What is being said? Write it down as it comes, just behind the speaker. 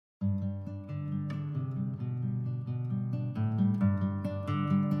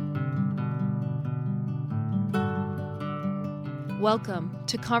Welcome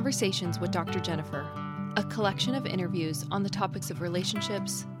to Conversations with Dr. Jennifer, a collection of interviews on the topics of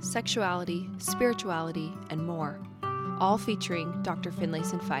relationships, sexuality, spirituality, and more, all featuring Dr.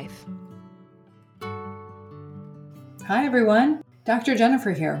 Finlayson Fife. Hi everyone, Dr. Jennifer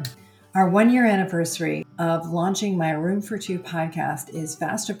here. Our 1-year anniversary of launching my Room for Two podcast is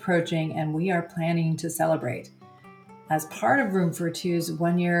fast approaching, and we are planning to celebrate. As part of Room for Two's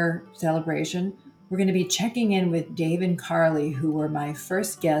 1-year celebration, we're going to be checking in with Dave and Carly, who were my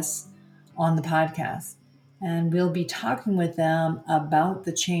first guests on the podcast. And we'll be talking with them about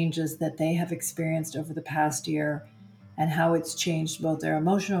the changes that they have experienced over the past year and how it's changed both their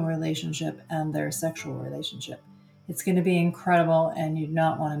emotional relationship and their sexual relationship. It's going to be incredible, and you do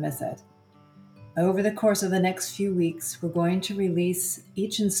not want to miss it. Over the course of the next few weeks, we're going to release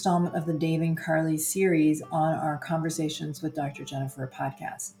each installment of the Dave and Carly series on our Conversations with Dr. Jennifer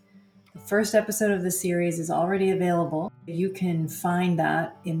podcast. The first episode of the series is already available. You can find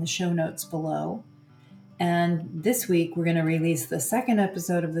that in the show notes below. And this week, we're going to release the second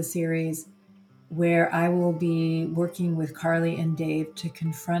episode of the series, where I will be working with Carly and Dave to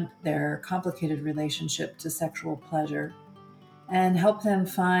confront their complicated relationship to sexual pleasure and help them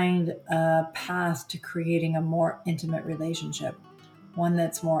find a path to creating a more intimate relationship, one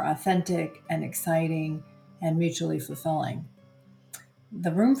that's more authentic and exciting and mutually fulfilling.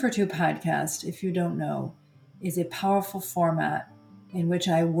 The Room for Two podcast, if you don't know, is a powerful format in which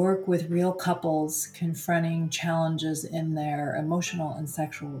I work with real couples confronting challenges in their emotional and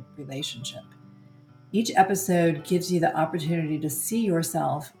sexual relationship. Each episode gives you the opportunity to see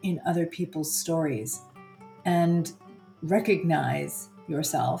yourself in other people's stories and recognize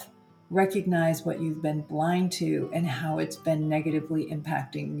yourself, recognize what you've been blind to and how it's been negatively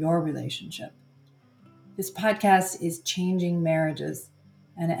impacting your relationship. This podcast is changing marriages,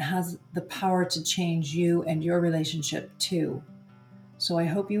 and it has the power to change you and your relationship too. So I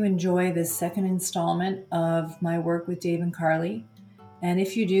hope you enjoy this second installment of my work with Dave and Carly. And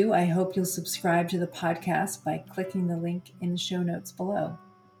if you do, I hope you'll subscribe to the podcast by clicking the link in the show notes below.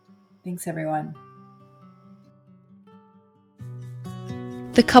 Thanks, everyone.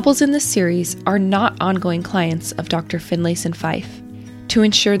 The couples in this series are not ongoing clients of Dr. Finlayson Fife. To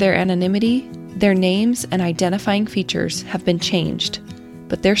ensure their anonymity, their names and identifying features have been changed,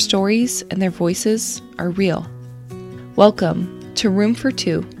 but their stories and their voices are real. Welcome to Room for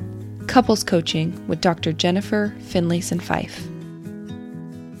Two, Couples Coaching with Dr. Jennifer Finlayson Fife.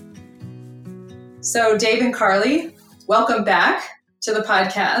 So Dave and Carly, welcome back to the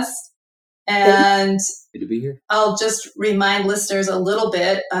podcast. And good to be here. I'll just remind listeners a little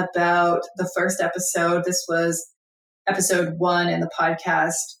bit about the first episode. This was episode 1 in the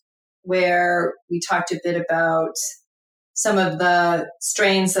podcast, where we talked a bit about some of the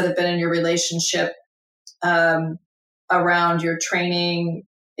strains that have been in your relationship around your training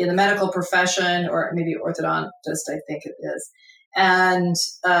in the medical profession, or maybe orthodontist, I think it is. And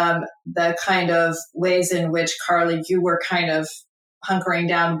the kind of ways in which, Carly, you were kind of hunkering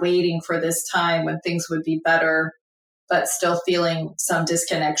down, waiting for this time when things would be better, but still feeling some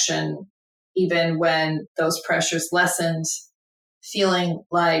disconnection, even when those pressures lessened, feeling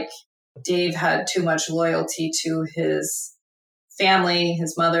like Dave had too much loyalty to his family,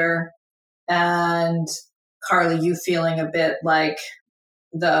 his mother, and Carly, you feeling a bit like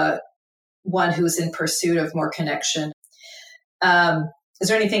the one who's in pursuit of more connection. Is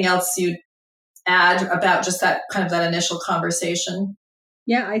there anything else you'd add about just that kind of that initial conversation?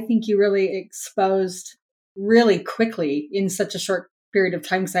 Yeah, I think you really exposed really quickly in such a short period of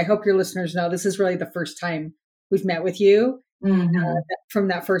time, because I hope your listeners know this is really the first time we've met with you from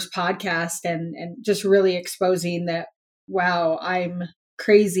that first podcast, and just really exposing that, wow, I'm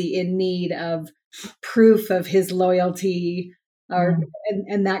crazy in need of proof of his loyalty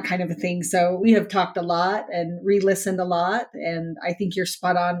and that kind of a thing. So we have talked a lot and re-listened a lot, and I think you're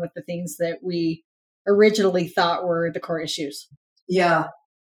spot on with the things that we originally thought were the core issues. Yeah.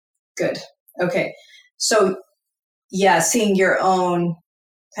 Good. Okay. So yeah, seeing your own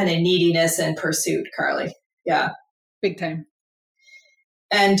kind of neediness and pursuit, Carly. Yeah. Big time.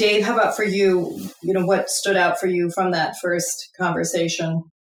 And Dave, how about for you? You know, what stood out for you from that first conversation?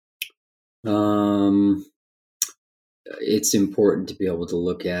 It's important to be able to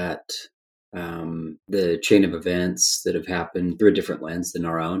look at the chain of events that have happened through a different lens than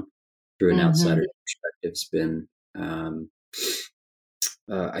our own, through an outsider's perspective. It's been,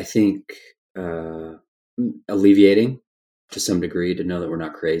 I think, alleviating to some degree to know that we're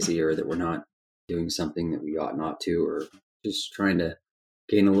not crazy, or that we're not doing something that we ought not to, or just trying to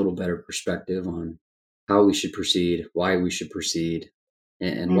gain a little better perspective on how we should proceed, why we should proceed,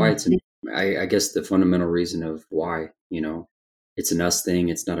 and why it's, I guess, the fundamental reason of why, it's an us thing.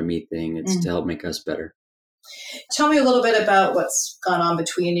 It's not a me thing. It's to help make us better. Tell me a little bit about what's gone on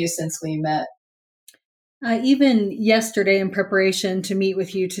between you since we met. Even yesterday, in preparation to meet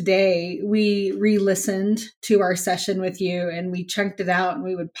with you today, we re-listened to our session with you and we chunked it out, and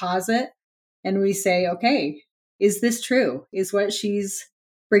we would pause it and we say, okay, is this true? Is what she's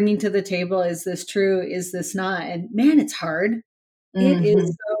bringing to the table, is this true? Is this not? And man, it's hard. It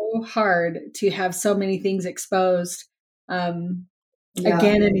is so hard to have so many things exposed again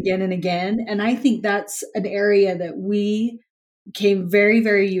and again and again. And I think that's an area that we came very,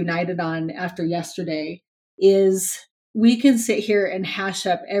 very united on after yesterday. Is we can sit here and hash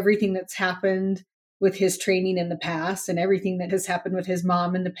up everything that's happened with his training in the past and everything that has happened with his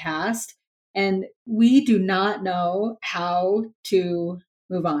mom in the past. And we do not know how to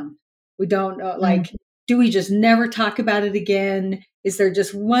move on. We don't know, like, do we just never talk about it again? Is there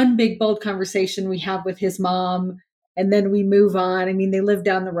just one big, bold conversation we have with his mom and then we move on? I mean, they live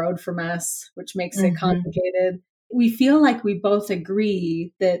down the road from us, which makes it complicated. We feel like we both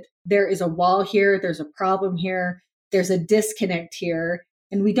agree that there is a wall here, there's a problem here, there's a disconnect here,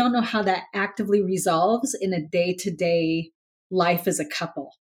 and we don't know how that actively resolves in a day-to-day life as a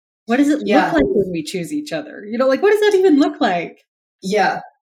couple. What does it look like when we choose each other? Like, what does that even look like? Yeah.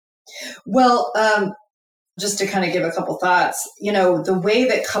 Well, just to kind of give a couple thoughts, the way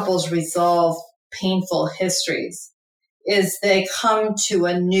that couples resolve painful histories is they come to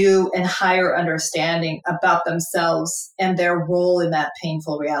a new and higher understanding about themselves and their role in that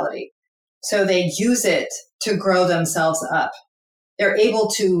painful reality. So they use it to grow themselves up. They're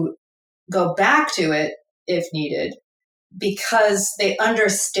able to go back to it if needed because they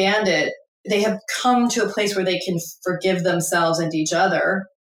understand it. They have come to a place where they can forgive themselves and each other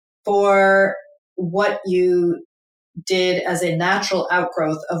for what you did as a natural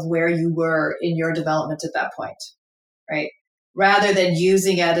outgrowth of where you were in your development at that point. Right? Rather than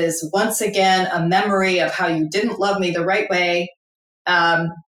using it as once again a memory of how you didn't love me the right way,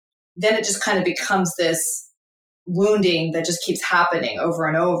 then it just kind of becomes this wounding that just keeps happening over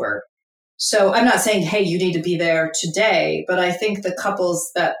and over. So I'm not saying, hey, you need to be there today, but I think the couples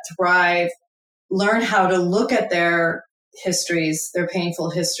that thrive learn how to look at their histories, their painful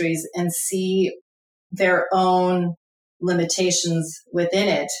histories, and see their own limitations within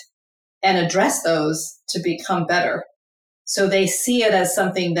it and address those to become better. So they see it as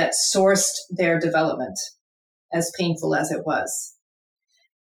something that sourced their development, as painful as it was.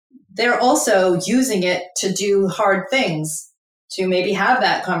 They're also using it to do hard things, to maybe have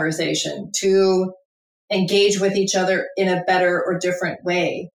that conversation, to engage with each other in a better or different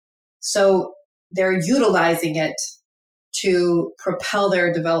way. So they're utilizing it to propel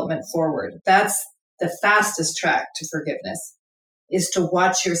their development forward. That's the fastest track to forgiveness, is to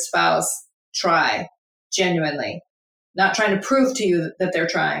watch your spouse try genuinely. Not trying to prove to you that they're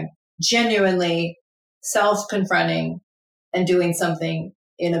trying, genuinely self-confronting and doing something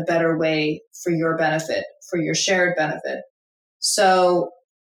in a better way for your benefit, for your shared benefit. So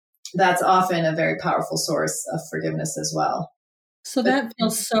that's often a very powerful source of forgiveness as well. So that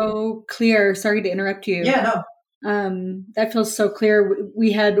feels so clear. Sorry to interrupt you. Yeah, no. That feels so clear.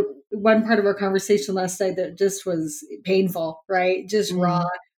 We had one part of our conversation last night that just was painful, right? Just raw.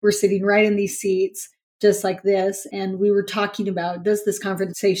 We're sitting right in these seats, just like this. And we were talking about, does this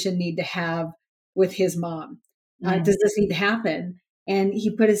conversation need to have with his mom? Does this need to happen? And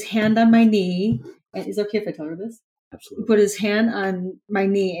he put his hand on my knee. And is it okay if I tell her this? Absolutely. He put his hand on my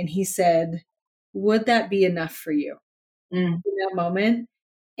knee and he said, would that be enough for you in that moment?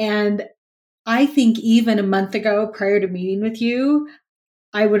 And I think even a month ago, prior to meeting with you,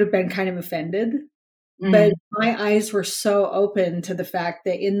 I would have been kind of offended. But my eyes were so open to the fact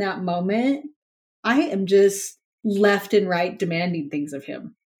that in that moment, I am just left and right demanding things of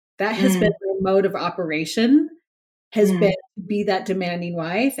him. That has been my mode of operation, has been to be that demanding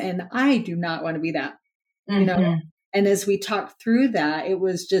wife. And I do not want to be that, And as we talked through that, it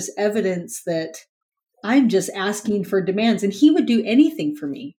was just evidence that I'm just asking for demands and he would do anything for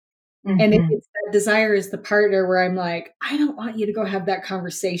me. And if it's that desire as the partner where I'm like, I don't want you to go have that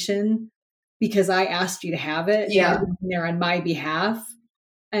conversation because I asked you to have it. Yeah. There on my behalf.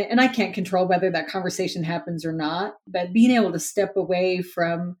 And I can't control whether that conversation happens or not, but being able to step away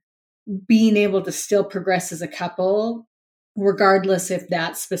from being able to still progress as a couple, regardless if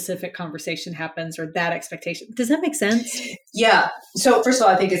that specific conversation happens or that expectation. Does that make sense? Yeah. So first of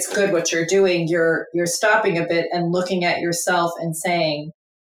all, I think it's good what you're doing. You're stopping a bit and looking at yourself and saying,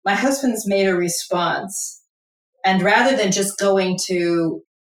 my husband's made a response. And rather than just going to,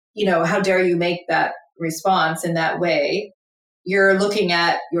 how dare you make that response in that way, you're looking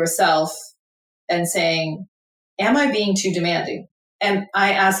at yourself and saying, am I being too demanding? Am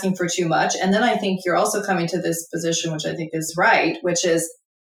I asking for too much? And then I think you're also coming to this position, which I think is right, which is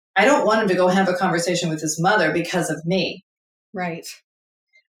I don't want him to go have a conversation with his mother because of me. Right.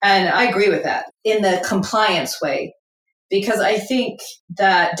 And I agree with that in the compliance way, because I think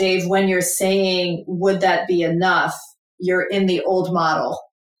that, Dave, when you're saying, would that be enough? You're in the old model.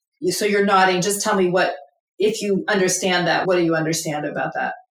 So you're nodding. Just tell me if you understand that, what do you understand about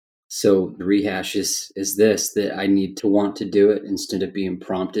that? So the rehash is this, that I need to want to do it instead of being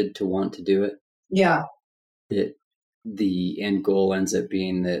prompted to want to do it. Yeah. That the end goal ends up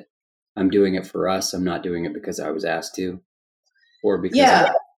being that I'm doing it for us. I'm not doing it because I was asked to, or because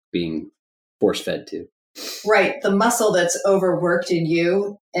I'm being force-fed to. Right. The muscle that's overworked in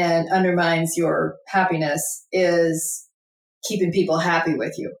you and undermines your happiness is keeping people happy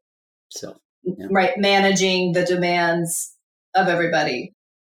with you. So, right. Managing the demands of everybody.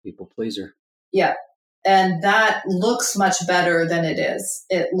 People pleaser. Yeah. And that looks much better than it is.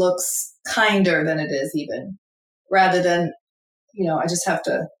 It looks kinder than it is, even, rather than, I just have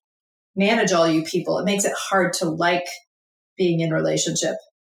to manage all you people. It makes it hard to like being in relationship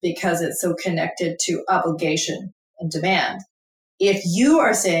because it's so connected to obligation and demand. If you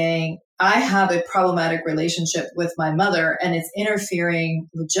are saying, I have a problematic relationship with my mother and it's interfering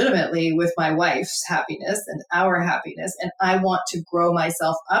legitimately with my wife's happiness and our happiness, and I want to grow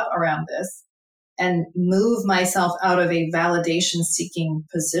myself up around this and move myself out of a validation-seeking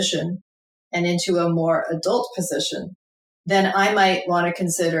position and into a more adult position, then I might want to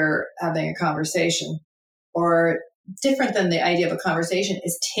consider having a conversation. Or different than the idea of a conversation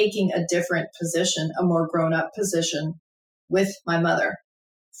is taking a different position, a more grown-up position with my mother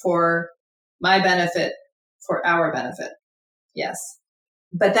for my benefit, for our benefit. Yes.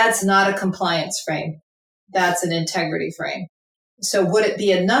 But that's not a compliance frame. That's an integrity frame. So would it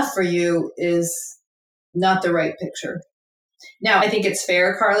be enough for you is not the right picture. Now, I think it's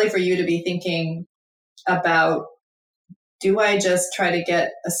fair, Carly, for you to be thinking about, do I just try to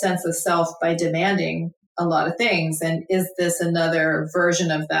get a sense of self by demanding a lot of things? And is this another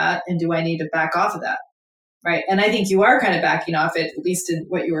version of that? And do I need to back off of that? Right. And I think you are kind of backing off it, at least in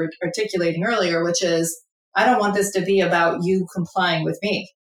what you were articulating earlier, which is, I don't want this to be about you complying with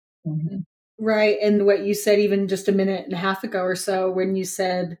me. Mm-hmm. Right. And what you said even just a minute and a half ago or so, when you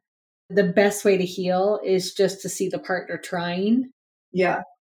said the best way to heal is just to see the partner trying. Yeah.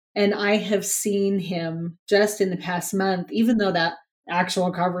 And I have seen him just in the past month, even though that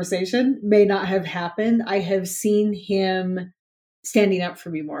actual conversation may not have happened, I have seen him standing up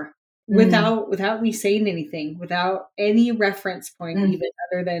for me more. Without me saying anything, without any reference point, even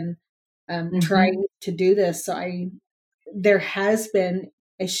other than trying to do this. So there has been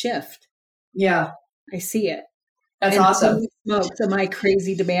a shift. Yeah. I see it. That's awesome. Smokes, am I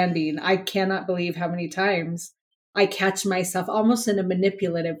crazy demanding? I cannot believe how many times I catch myself almost in a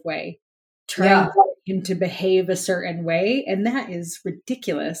manipulative way, trying to get him to behave a certain way. And that is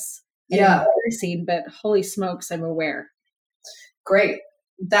ridiculous and embarrassing, but holy smokes, I'm aware. Great.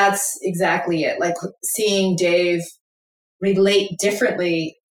 That's exactly it. Like seeing Dave relate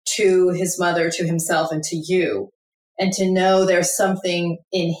differently to his mother, to himself, and to you, and to know there's something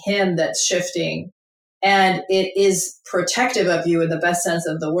in him that's shifting and it is protective of you in the best sense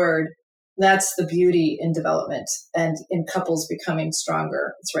of the word. That's the beauty in development and in couples becoming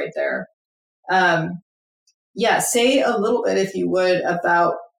stronger. It's right there. Say a little bit, if you would,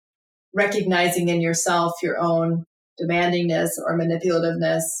 about recognizing in yourself your own demandingness or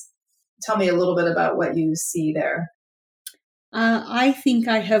manipulativeness. Tell me a little bit about what you see there. I think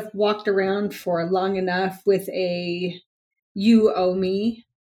I have walked around for long enough with a you owe me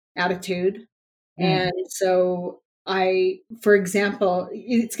attitude. And so for example,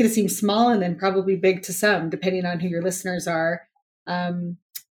 it's going to seem small and then probably big to some, depending on who your listeners are.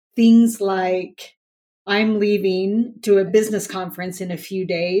 Things like I'm leaving to a business conference in a few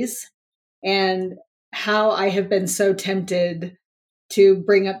days, and how I have been so tempted to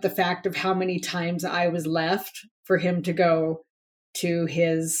bring up the fact of how many times I was left for him to go to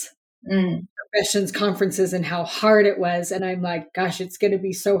his professions conferences and how hard it was. And I'm like, gosh, it's going to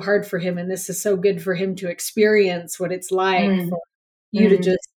be so hard for him. And this is so good for him to experience what it's like for you to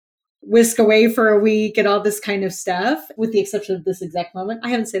just whisk away for a week and all this kind of stuff. With the exception of this exact moment, I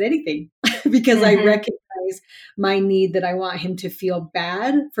haven't said anything because I recognize my need that I want him to feel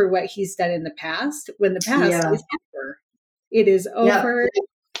bad for what he's done in the past, when the past is over. It is over.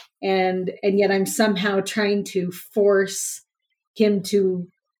 And yet I'm somehow trying to force him to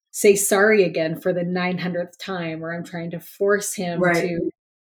say sorry again for the 900th time, or I'm trying to force him to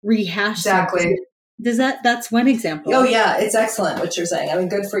rehash something That's one example. Oh yeah, it's excellent what you're saying. I mean,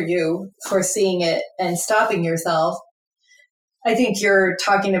 good for you for seeing it and stopping yourself. I think you're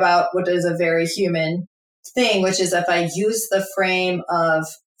talking about what is a very human thing, which is if I use the frame of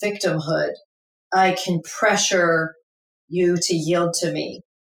victimhood, I can pressure you to yield to me.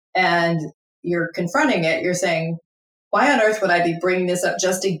 And you're confronting it. You're saying, why on earth would I be bringing this up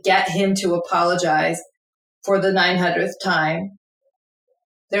just to get him to apologize for the 900th time?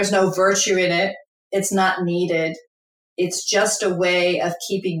 There's no virtue in it. It's not needed. It's just a way of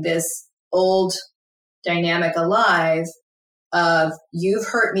keeping this old dynamic alive of you've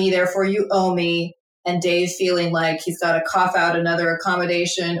hurt me, therefore you owe me, and Dave feeling like he's got to cough out another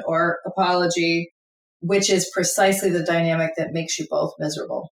accommodation or apology, which is precisely the dynamic that makes you both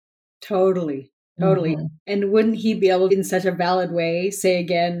miserable. Totally. Mm-hmm. And wouldn't he be able to, in such a valid way, say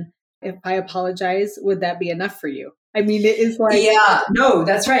again, if I apologize, would that be enough for you? I mean, it is like... Yeah, no,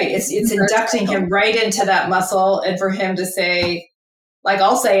 that's right. It's inducting him right into that muscle, and for him to say, like,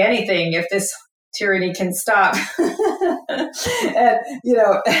 I'll say anything if this tyranny can stop. And,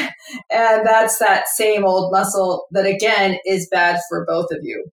 and that's that same old muscle that, again, is bad for both of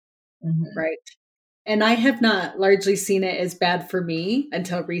you. Mm-hmm. Right. And I have not largely seen it as bad for me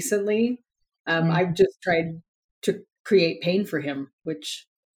until recently. I've just tried to create pain for him, which,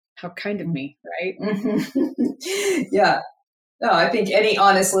 how kind of me, right? Mm-hmm. Yeah. No, I think any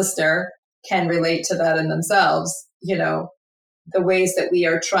honest listener can relate to that in themselves. The ways that we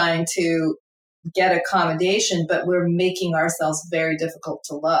are trying to get accommodation, but we're making ourselves very difficult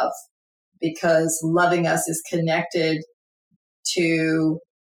to love, because loving us is connected to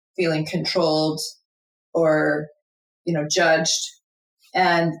feeling controlled or, judged.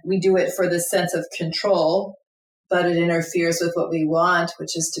 And we do it for the sense of control, but it interferes with what we want,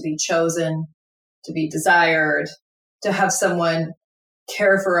 which is to be chosen, to be desired, to have someone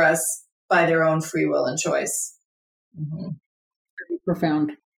care for us by their own free will and choice. Mm-hmm. Very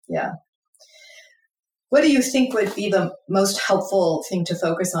profound. Yeah. What do you think would be the most helpful thing to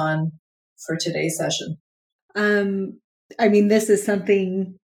focus on for today's session? This is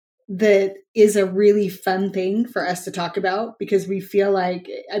something that is a really fun thing for us to talk about, because we feel like,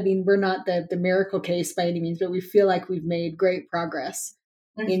 we're not the miracle case by any means, but we feel like we've made great progress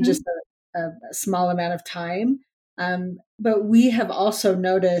in just a small amount of time. But we have also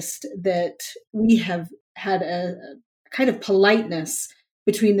noticed that we have had a kind of politeness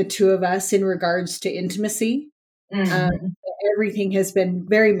between the two of us in regards to intimacy. Mm-hmm. Everything has been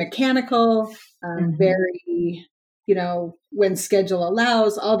very mechanical, very, when schedule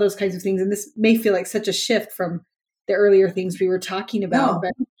allows, all those kinds of things. And this may feel like such a shift from the earlier things we were talking about.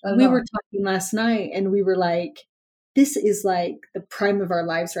 No, but we were talking last night and we were like, this is like the prime of our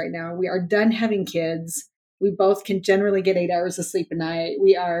lives right now. We are done having kids. We both can generally get 8 hours of sleep a night.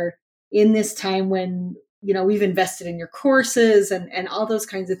 We are in this time when, we've invested in your courses and all those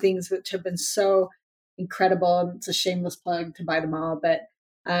kinds of things, which have been so incredible. It's a shameless plug to buy them all. But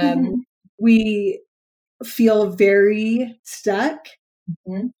we feel very stuck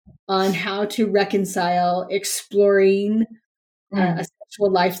on how to reconcile exploring a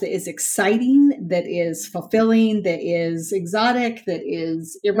sexual life that is exciting, that is fulfilling, that is exotic, that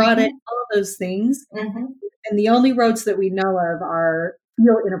is erotic, all those things. Mm-hmm. And the only roads that we know of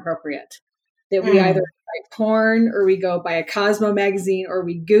feel inappropriate. That we either buy porn or we go buy a Cosmo magazine or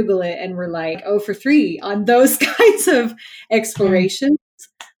we Google it and we're like, 0 for 3 on those kinds of explorations.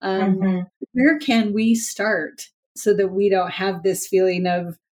 Where can we start so that we don't have this feeling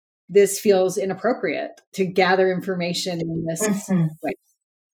of this feels inappropriate to gather information in this way?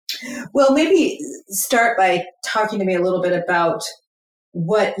 Well, maybe start by talking to me a little bit about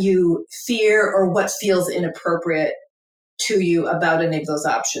what you fear or what feels inappropriate to you about any of those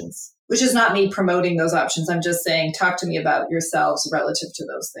options, which is not me promoting those options. I'm just saying, talk to me about yourselves relative to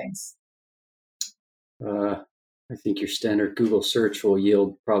those things. I think your standard Google search will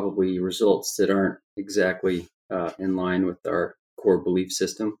yield probably results that aren't exactly in line with our core belief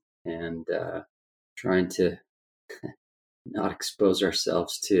system, and trying to not expose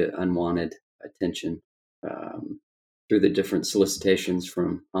ourselves to unwanted attention through the different solicitations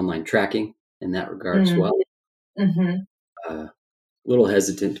from online tracking in that regard as well. A little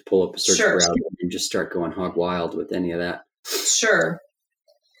hesitant to pull up a search browser and just start going hog wild with any of that. Sure.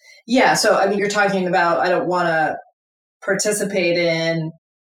 Yeah. So, you're talking about, I don't want to participate in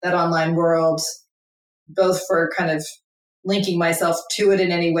that online world, both for kind of linking myself to it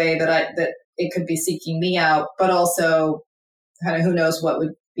in any way that it could be seeking me out, but also kind of who knows what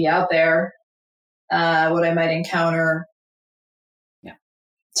would be out there, what I might encounter. Yeah.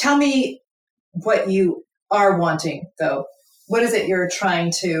 Tell me what you are wanting, though. What is it you're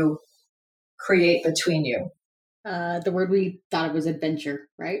trying to create between you? The word we thought it was adventure,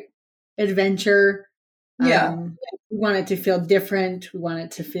 right? Adventure. Yeah. We want it to feel different. We want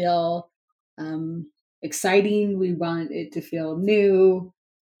it to feel exciting. We want it to feel new.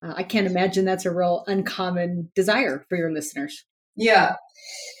 I can't imagine that's a real uncommon desire for your listeners. Yeah.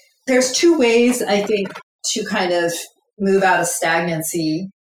 There's two ways, I think, to kind of move out of stagnancy.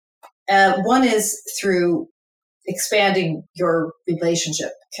 One is through expanding your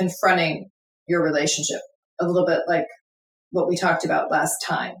relationship, confronting your relationship, a little bit like what we talked about last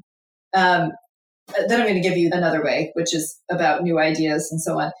time. Then I'm going to give you another way, which is about new ideas and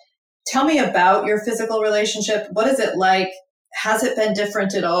so on. Tell me about your physical relationship. What is it like? Has it been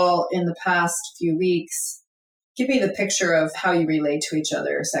different at all in the past few weeks? Give me the picture of how you relate to each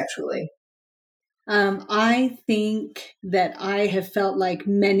other sexually. I think that I have felt like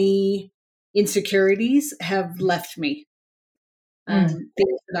many insecurities have left me. Things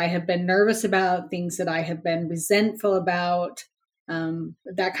that I have been nervous about, things that I have been resentful about,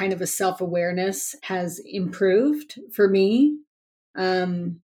 that kind of a self-awareness has improved for me.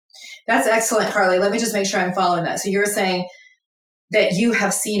 That's excellent, Carly. Let me just make sure I'm following that. So you're saying that you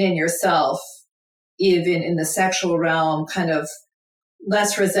have seen in yourself, even in the sexual realm, kind of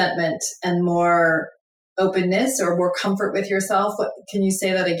less resentment and more openness or more comfort with yourself. Can you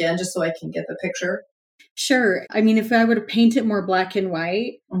say that again, just so I can get the picture? Sure. I mean, if I were to paint it more black and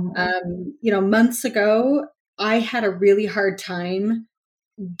white, months ago, I had a really hard time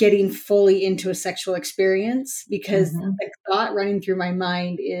getting fully into a sexual experience because the thought running through my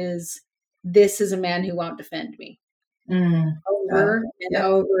mind is, this is a man who won't defend me. Over and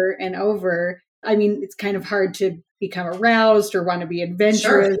over and over. I mean, it's kind of hard to become aroused or want to be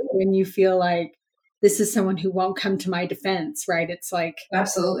adventurous when you feel like this is someone who won't come to my defense, right? It's like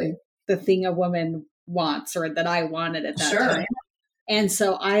absolutely the thing a woman wants or that I wanted at that time. And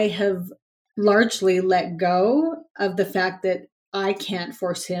so I have largely let go of the fact that I can't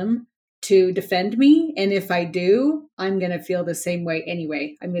force him to defend me. And if I do, I'm going to feel the same way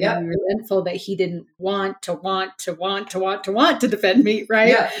anyway. I'm going to be resentful that he didn't want to defend me, right?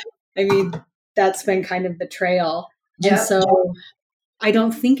 Yeah. I mean, that's been kind of the trail. And so I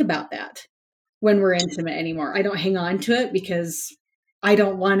don't think about that when we're intimate anymore. I don't hang on to it because I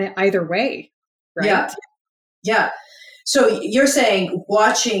don't want it either way, right? Yeah. So you're saying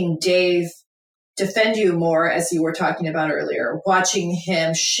watching Dave defend you more, as you were talking about earlier, watching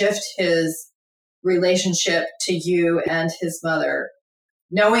him shift his relationship to you and his mother,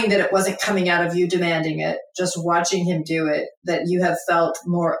 knowing that it wasn't coming out of you demanding it, just watching him do it, that you have felt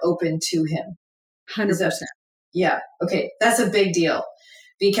more open to him. 100%. Yeah. Okay. That's a big deal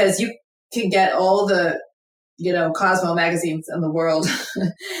because you can get all the, Cosmo magazines in the world.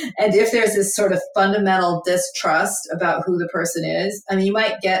 And if there's this sort of fundamental distrust about who the person is, I mean, you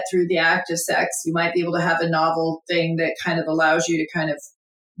might get through the act of sex, you might be able to have a novel thing that kind of allows you to kind of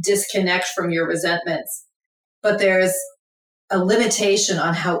disconnect from your resentments. But there's a limitation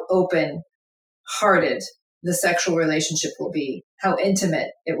on how open-hearted the sexual relationship will be, how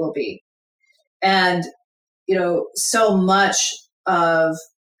intimate it will be. And, so much of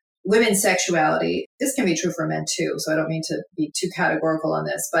women's sexuality, this can be true for men too, so I don't mean to be too categorical on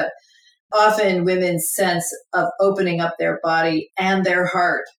this, but often women's sense of opening up their body and their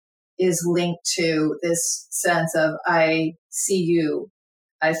heart is linked to this sense of, I see you,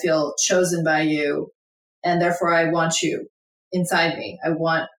 I feel chosen by you, and therefore I want you inside me. I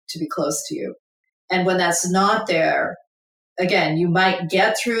want to be close to you. And when that's not there, again, you might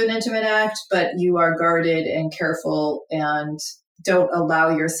get through an intimate act, but you are guarded and careful and don't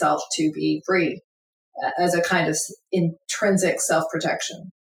allow yourself to be free as a kind of intrinsic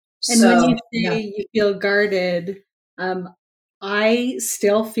self-protection. And when you say you feel guarded, I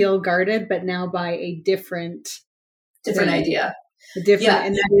still feel guarded, but now by a different idea. And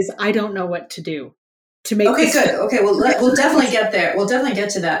that is, I don't know what to do to make. Okay, good. Okay, well, we'll definitely get there. We'll definitely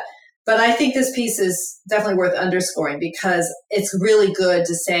get to that. But I think this piece is definitely worth underscoring because it's really good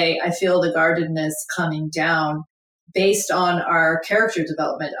to say, I feel the guardedness coming down based on our character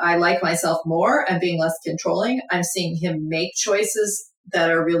development. I like myself more. I'm being less controlling. I'm seeing him make choices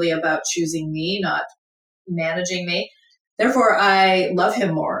that are really about choosing me, not managing me. Therefore, I love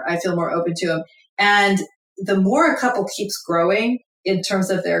him more. I feel more open to him. And the more a couple keeps growing in terms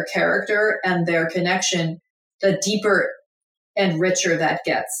of their character and their connection, the deeper and richer that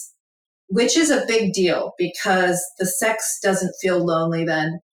gets, which is a big deal because the sex doesn't feel lonely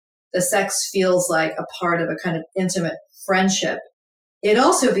then. The sex feels like a part of a kind of intimate friendship. It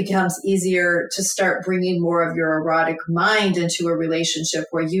also becomes easier to start bringing more of your erotic mind into a relationship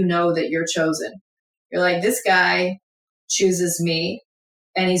where you know that you're chosen. You're like, this guy chooses me.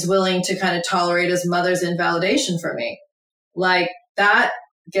 and he's willing to kind of tolerate his mother's invalidation for me. Like that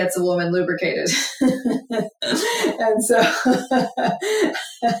gets a woman lubricated. And so,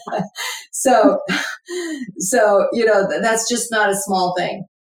 that's just not a small thing.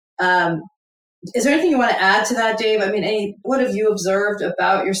 Is there anything you want to add to that, Dave? I mean, what have you observed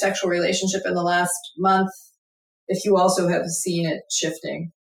about your sexual relationship in the last month, if you also have seen it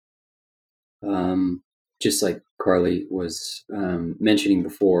shifting? Just like Carly was mentioning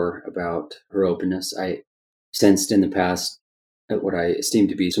before about her openness, I sensed in the past what I esteem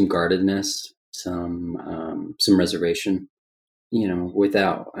to be some guardedness, some reservation,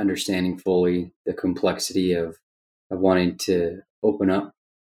 without understanding fully the complexity of wanting to open up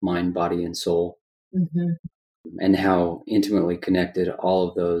mind, body, and soul, and how intimately connected all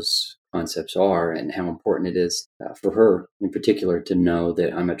of those concepts are, and how important it is for her in particular to know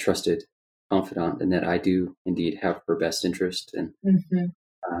that I'm a trusted confidant and that I do indeed have her best interest, and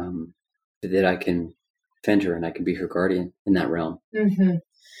that I can defend her and I can be her guardian in that realm.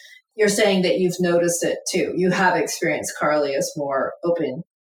 You're saying that you've noticed it too. You have experienced Carly as more open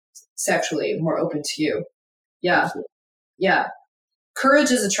sexually, more open to you. Yeah. Absolutely. Yeah.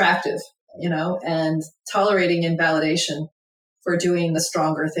 Courage is attractive, and tolerating invalidation for doing the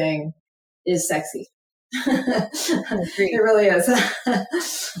stronger thing is sexy. It really is.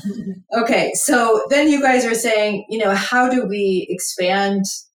 Okay. So then you guys are saying, how do we expand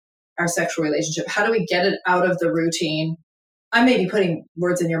our sexual relationship? How do we get it out of the routine? I may be putting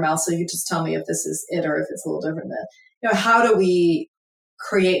words in your mouth, so you just tell me if this is it or if it's a little different than, how do we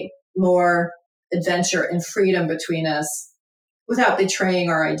create more adventure and freedom between us without betraying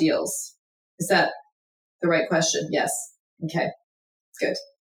our ideals? Is that the right question? Yes. Okay. Good.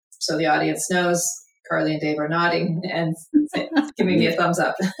 So the audience knows Carly and Dave are nodding and giving me a thumbs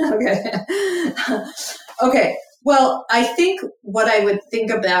up. Okay. Okay. Well, I think what I would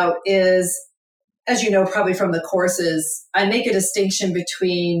think about is, as you know, probably from the courses, I make a distinction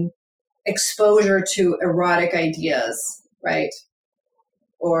between exposure to erotic ideas, right?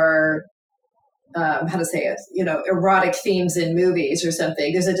 Or how to say it, erotic themes in movies or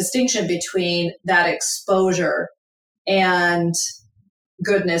something. There's a distinction between that exposure and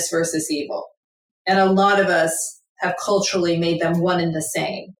goodness versus evil. And a lot of us have culturally made them one and the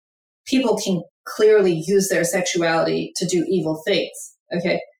same. People can clearly use their sexuality to do evil things,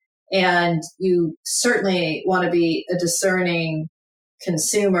 okay? And you certainly want to be a discerning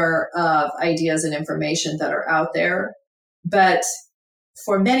consumer of ideas and information that are out there. But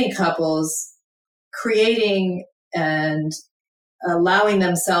for many couples, creating and allowing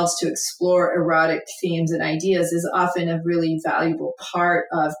themselves to explore erotic themes and ideas is often a really valuable part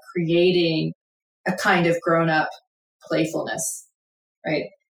of creating a kind of grown-up playfulness, right?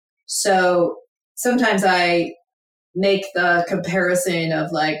 So sometimes I make the comparison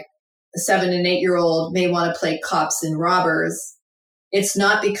of like a 7 and 8-year-old may want to play cops and robbers. It's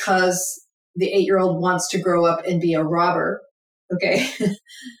not because the 8-year-old wants to grow up and be a robber, okay?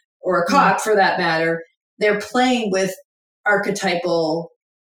 Or a cop for that matter. They're playing with archetypal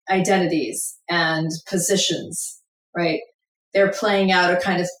identities and positions, right? They're playing out a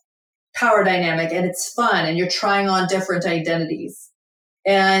kind of power dynamic, and it's fun, and you're trying on different identities.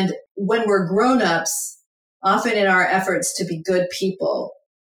 And when we're grown-ups, often in our efforts to be good people,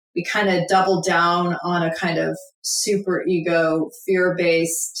 we kind of double down on a kind of super ego,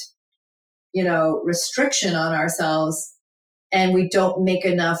 fear-based, restriction on ourselves, and we don't make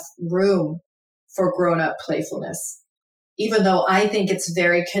enough room for grown-up playfulness, even though I think it's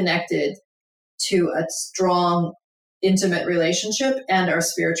very connected to a strong, intimate relationship and our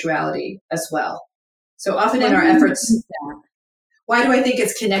spirituality as well. So often in our efforts, why do I think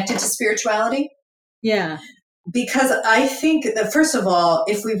it's connected to spirituality? Yeah. Because I think that, first of all,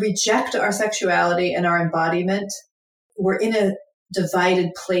 if we reject our sexuality and our embodiment, we're in a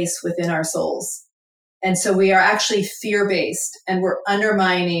divided place within our souls. And so we are actually fear-based, and we're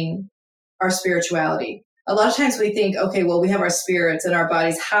undermining our spirituality. A lot of times we think, okay, well, we have our spirits and our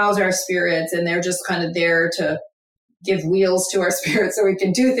bodies house our spirits, and they're just kind of there to give wheels to our spirits so we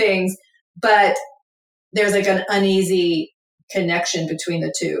can do things. But there's like an uneasy connection between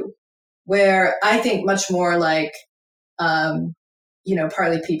the two, where I think much more like,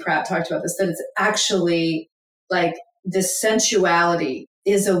 Parley P. Pratt talked about this, that it's actually like this sensuality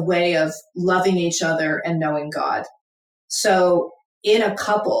is a way of loving each other and knowing God. So in a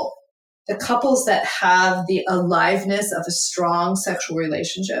couple, the couples that have the aliveness of a strong sexual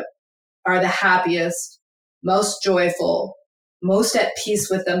relationship are the happiest, most joyful, most at peace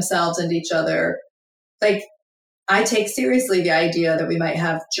with themselves and each other. Like, I take seriously the idea that we might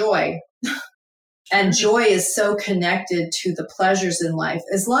have joy And joy is so connected to the pleasures in life,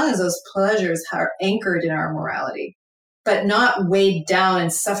 as long as those pleasures are anchored in our morality, but not weighed down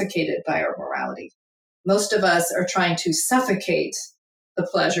and suffocated by our morality. Most of us are trying to suffocate the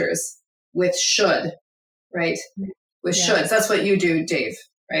pleasures with should, right? With shoulds. That's what you do, Dave,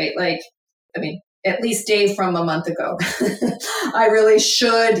 right? Like, I mean, at least Dave from a month ago. I really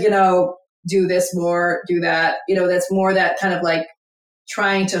should, do this more, do that. That's more that kind of like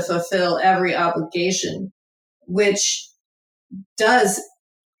trying to fulfill every obligation, which does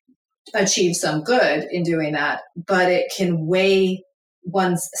achieve some good in doing that, but it can weigh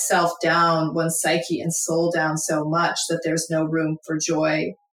one's self down, one's psyche and soul down so much that there's no room for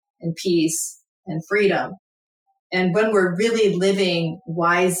joy and peace and freedom. And when we're really living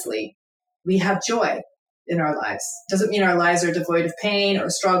wisely, we have joy in our lives. Doesn't mean our lives are devoid of pain or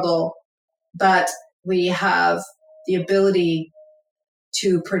struggle, but we have the ability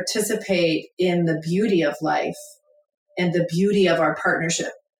to participate in the beauty of life and the beauty of our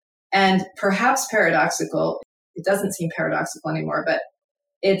partnership. And perhaps paradoxical, it doesn't seem paradoxical anymore, but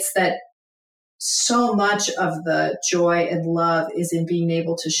it's that so much of the joy and love is in being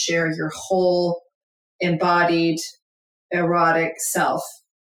able to share your whole embodied erotic self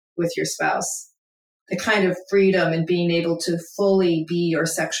with your spouse. The kind of freedom in being able to fully be your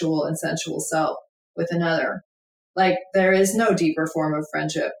sexual and sensual self with another. Like, there is no deeper form of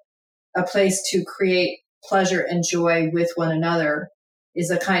friendship. A place to create pleasure and joy with one another is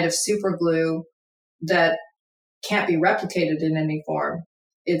a kind of super glue that can't be replicated in any form.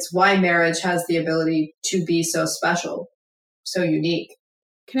 It's why marriage has the ability to be so special, so unique.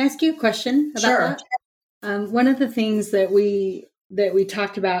 Can I ask you a question about that? One of the things that we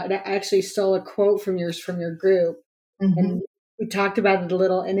talked about, and I actually stole a quote from your group, and we talked about it a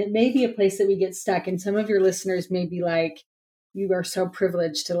little, and it may be a place that we get stuck, and some of your listeners may be like, you are so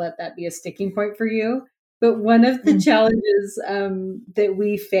privileged to let that be a sticking point for you. But one of the challenges that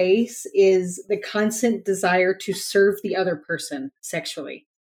we face is the constant desire to serve the other person sexually.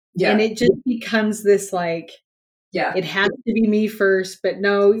 Yeah. And it just becomes this like, it has to be me first, but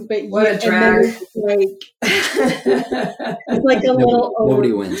no, but what a drag. It's like a little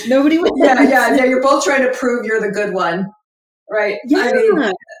nobody wins. Nobody wins. Yeah. You're both trying to prove you're the good one, right? Yeah. I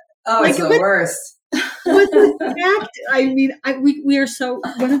mean, it's the worst. What's the fact? I mean, we are so.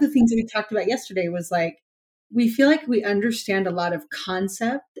 One of the things that we talked about yesterday was like, we feel like we understand a lot of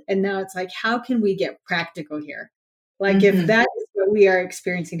concept, and now it's like, how can we get practical here? Like, if that is what we are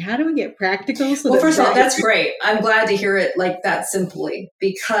experiencing, how do we get practical? Well, first of all, that's great. I'm glad to hear it like that simply,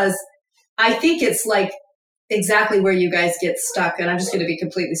 because I think it's like exactly where you guys get stuck. And I'm just going to be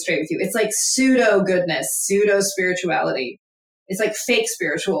completely straight with you. It's like pseudo goodness, pseudo spirituality. It's like fake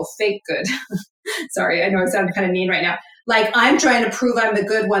spiritual, fake good. Sorry, I know I sound kind of mean right now. Like, I'm trying to prove I'm the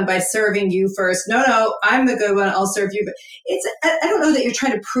good one by serving you first. No, I'm the good one. I'll serve you. But I don't know that you're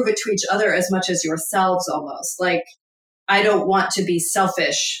trying to prove it to each other as much as yourselves almost. Like, I don't want to be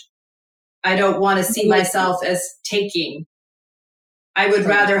selfish. I don't want to see myself as taking. I would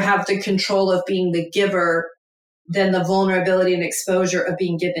rather have the control of being the giver than the vulnerability and exposure of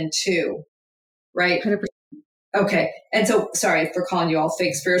being given to. Right? 100%. Okay. And so, sorry for calling you all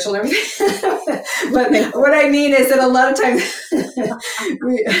fake spiritual and everything. But what I mean is that a lot of times,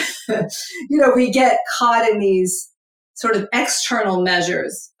 we get caught in these sort of external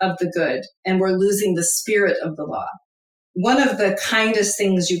measures of the good, and we're losing the spirit of the law. One of the kindest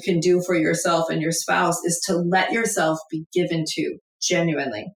things you can do for yourself and your spouse is to let yourself be given to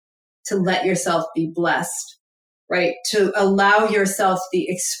genuinely, to let yourself be blessed, right? To allow yourself the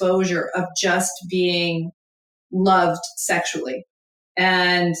exposure of just being loved sexually,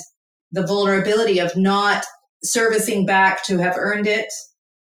 and the vulnerability of not servicing back to have earned it,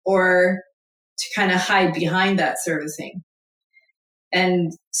 or to kind of hide behind that servicing.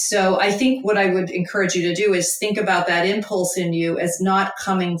 And so I think what I would encourage you to do is think about that impulse in you as not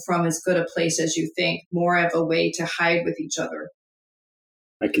coming from as good a place as you think, more of a way to hide with each other.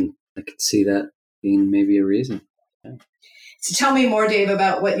 I can see that being maybe a reason. Yeah. So tell me more, Dave,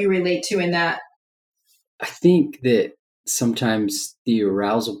 about what you relate to in that. I think that sometimes the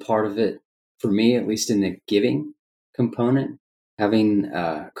arousal part of it, for me, at least in the giving component, having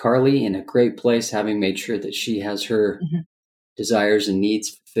Carly in a great place, having made sure that she has her desires and needs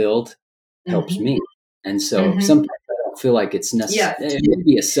fulfilled, helps me. And so sometimes I don't feel like it's necessary. Yeah. It may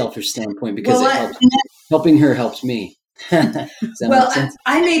be a selfish standpoint because helping her helps me. Well,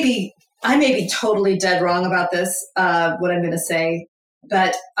 I may be totally dead wrong about this, what I'm going to say.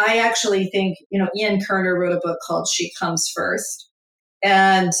 But I actually think, Ian Kerner wrote a book called She Comes First.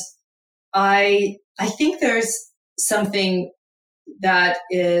 And I think there's something that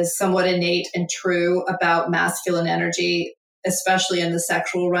is somewhat innate and true about masculine energy, especially in the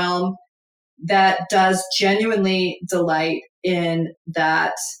sexual realm, that does genuinely delight in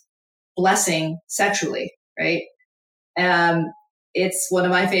that blessing sexually, right? It's one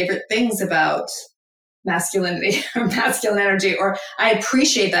of my favorite things about masculinity or masculine energy, or I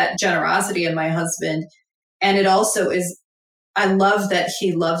appreciate that generosity in my husband. And it also is, I love that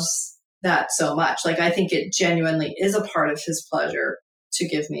he loves that so much. Like, I think it genuinely is a part of his pleasure to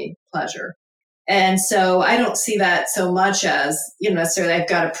give me pleasure. And so I don't see that so much as, necessarily I've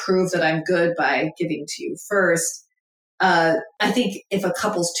got to prove that I'm good by giving to you first. I think if a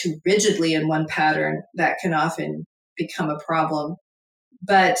couple's too rigidly in one pattern, that can often become a problem.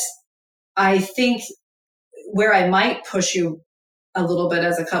 But I think where I might push you a little bit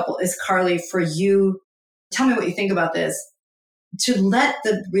as a couple is, Carly, for you, tell me what you think about this, to let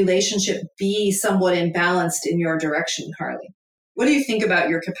the relationship be somewhat imbalanced in your direction, Carly. What do you think about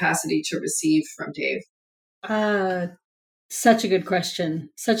your capacity to receive from Dave? Such a good question.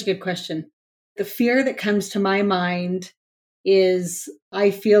 Such a good question. The fear that comes to my mind is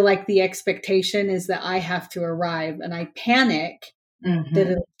I feel like the expectation is that I have to arrive, and I panic that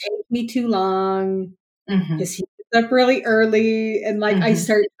it'll take me too long because he gets up really early. And I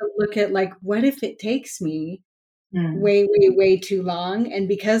start to look at what if it takes me way, way, way too long? And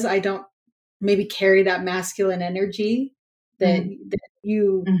because I don't maybe carry that masculine energy that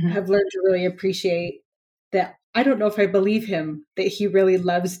you have learned to really appreciate, that I don't know if I believe him that he really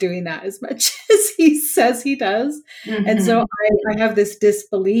loves doing that as much as he says he does. And so I have this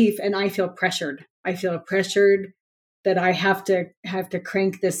disbelief, and I feel pressured. I feel pressured that I have to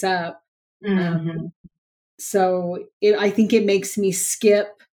crank this up. So I think it makes me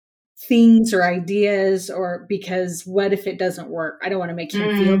skip things or ideas, or because what if it doesn't work? I don't want to make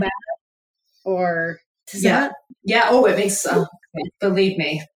him feel bad. Or does that? Yeah. Oh, it makes, believe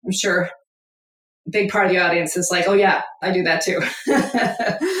me, I'm sure a big part of the audience is like, oh yeah, I do that too.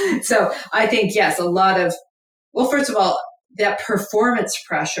 So I think, yes, a lot of, well, first of all, that performance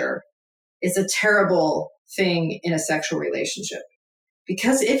pressure is a terrible thing in a sexual relationship,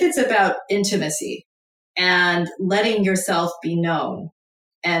 because if it's about intimacy and letting yourself be known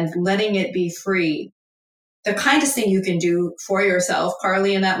and letting it be free, the kindest thing you can do for yourself,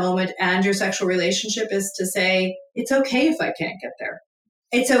 Carly, in that moment and your sexual relationship is to say, it's okay if I can't get there.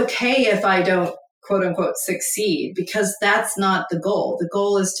 It's okay if I don't, quote unquote, succeed, because that's not the goal. The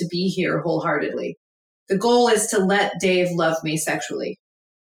goal is to be here wholeheartedly. The goal is to let Dave love me sexually.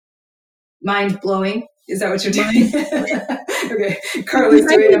 Mind blowing? Is that what you're doing? Okay. Carly's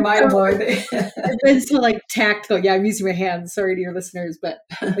doing a mind blowing thing. I've been so tactile. Yeah, I'm using my hands. Sorry to your listeners, but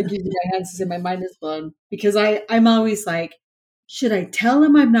using my hands to say my mind is blown, because I'm always like, should I tell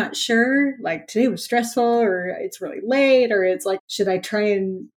him I'm not sure? Today was stressful, or it's really late, or it's should I try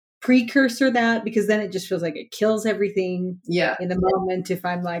and precursor that? Because then it just feels like it kills everything in the moment. If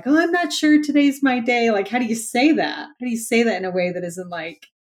I'm oh, I'm not sure today's my day. How do you say that? How do you say that in a way that isn't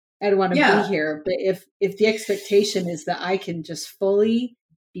I don't want to be here? But if the expectation is that I can just fully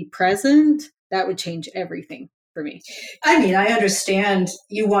be present, that would change everything for me. I mean, I understand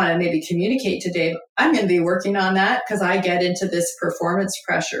you want to maybe communicate to Dave, I'm going to be working on that because I get into this performance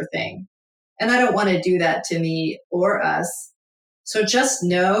pressure thing, and I don't want to do that to me or us. So just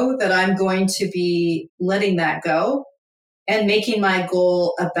know that I'm going to be letting that go and making my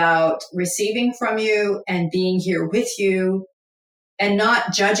goal about receiving from you and being here with you, and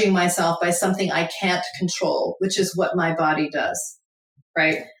not judging myself by something I can't control, which is what my body does.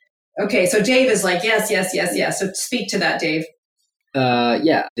 Right? Okay, so Dave is yes. So speak to that, Dave.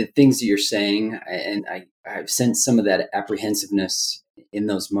 The things that you're saying, and I've sensed some of that apprehensiveness in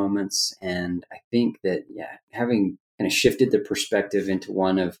those moments. And I think that, having kind of shifted the perspective into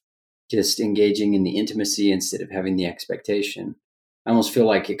one of just engaging in the intimacy instead of having the expectation, I almost feel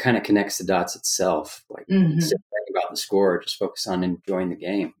like it kind of connects the dots itself. Instead of thinking about the score, just focus on enjoying the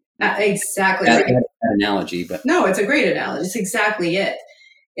game. Exactly. That's an analogy, but no, it's a great analogy. It's exactly it.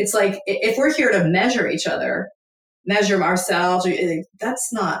 It's if we're here to measure each other, measure ourselves,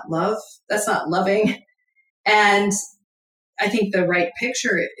 that's not love. That's not loving. And I think the right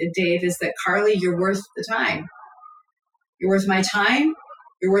picture, Dave, is that, Carly, you're worth the time. You're worth my time.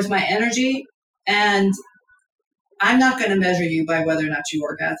 You're worth my energy. And I'm not going to measure you by whether or not you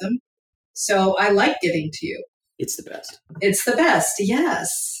orgasm. So I like giving to you. It's the best. It's the best.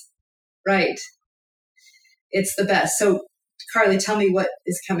 Yes. Right. It's the best. So, Carly, tell me what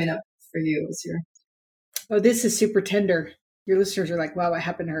is coming up for you this year. Oh, this is super tender. Your listeners are like, wow, what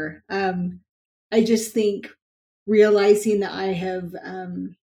happened to her? I just think realizing that I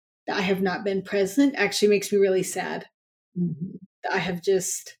have not been present actually makes me really sad.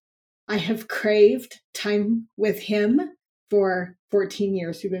 I have craved time with him for 14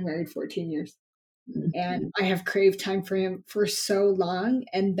 years. We've been married 14 years. Mm-hmm. And I have craved time for him for so long.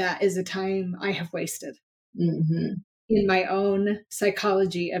 And that is a time I have wasted in my own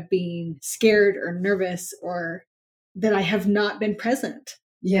psychology of being scared or nervous, or that I have not been present.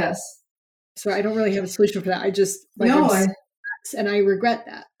 Yes. So I don't really have a solution for that. I just, and I regret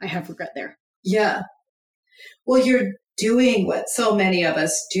that. I have regret there. Yeah. Well, you're doing what so many of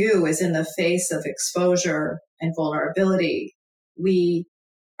us do, is in the face of exposure and vulnerability, we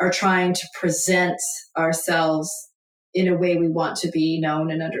are trying to present ourselves in a way we want to be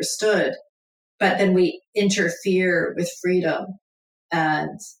known and understood. But then we interfere with freedom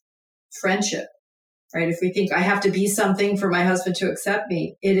and friendship, right? If we think I have to be something for my husband to accept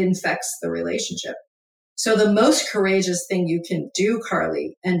me, it infects the relationship. So the most courageous thing you can do,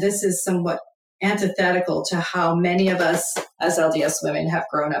 Carly, and this is somewhat antithetical to how many of us as LDS women have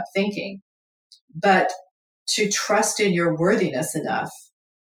grown up thinking, but to trust in your worthiness enough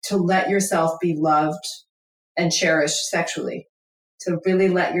to let yourself be loved and cherished sexually, to really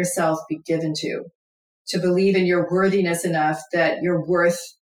let yourself be given to believe in your worthiness enough that you're worth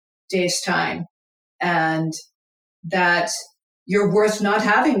Dave's time and that you're worth not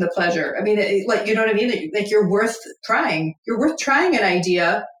having the pleasure. I mean, like, you know what I mean? Like, you're worth trying. You're worth trying an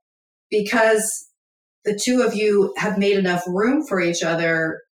idea because the two of you have made enough room for each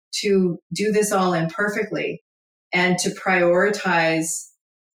other to do this all imperfectly and to prioritize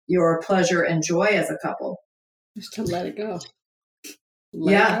your pleasure and joy as a couple. Just to let it go.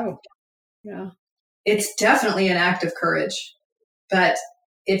 Let it go. Yeah. It's definitely an act of courage. But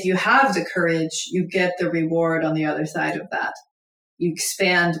if you have the courage, you get the reward on the other side of that. You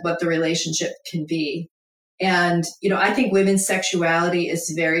expand what the relationship can be. And, I think women's sexuality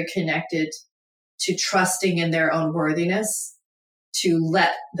is very connected to trusting in their own worthiness, to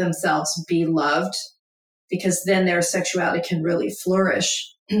let themselves be loved, because then their sexuality can really flourish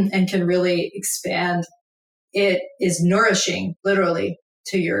and can really expand. It is nourishing, literally,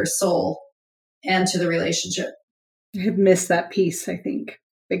 to your soul and to the relationship. I have missed that piece, I think,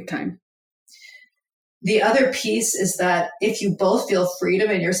 big time. The other piece is that if you both feel freedom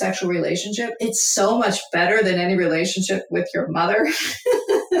in your sexual relationship, it's so much better than any relationship with your mother.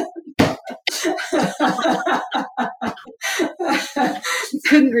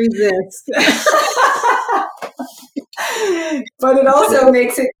 Couldn't resist. But it also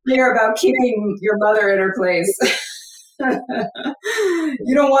makes it clear about keeping your mother in her place.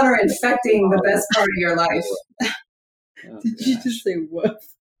 You don't want her infecting the best part of your life. Oh, did you just say woof?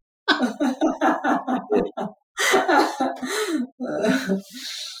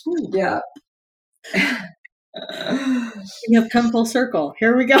 Yeah. We have come full circle.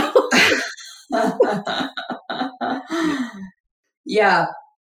 Here we go. Yeah.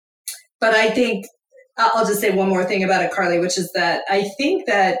 But I think I'll just say one more thing about it, Carly, which is that I think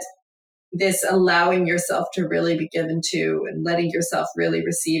that this allowing yourself to really be given to and letting yourself really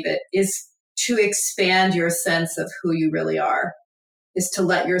receive it is to expand your sense of who you really are, is to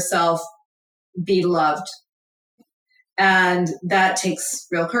let yourself be loved. And that takes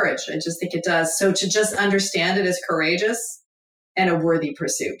real courage. I just think it does. So to just understand it as courageous and a worthy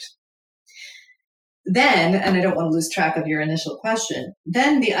pursuit. Then, and I don't want to lose track of your initial question,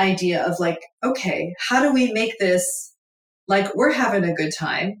 then the idea of like, okay, how do we make this like we're having a good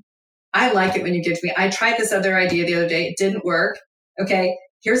time? I like it when you give to me. I tried this other idea the other day. It didn't work. Okay,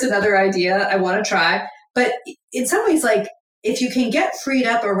 here's another idea I want to try. But in some ways, like if you can get freed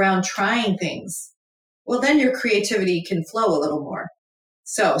up around trying things, well, then your creativity can flow a little more.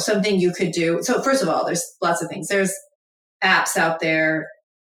 So something you could do. So first of all, there's lots of things. There's apps out there.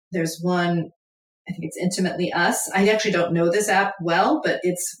 There's one, I think it's Intimately Us. I actually don't know this app well, but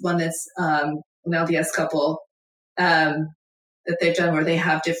it's one that's an LDS couple that they've done where they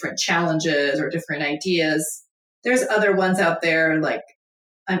have different challenges or different ideas. There's other ones out there, like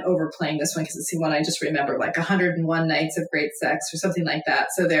I'm overplaying this one because it's the one I just remember, like 101 Nights of Great Sex or something like that.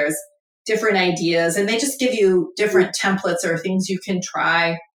 So there's different ideas and they just give you different templates or things you can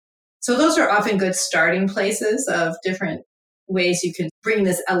try. So those are often good starting places of different ways you can bring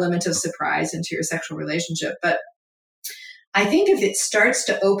this element of surprise into your sexual relationship. But I think if it starts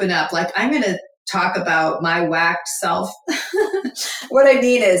to open up, like I'm going to talk about my whacked self. What I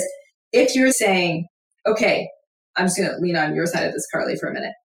mean is if you're saying, okay, I'm just going to lean on your side of this, Carly, for a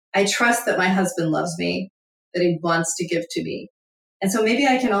minute. I trust that my husband loves me, that he wants to give to me. And so maybe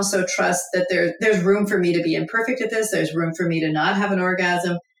I can also trust that there's room for me to be imperfect at this. There's room for me to not have an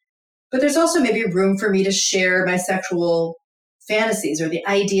orgasm. But there's also maybe room for me to share my sexual fantasies or the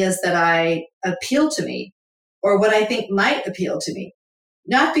ideas that I appeal to me. or what I think might appeal to me.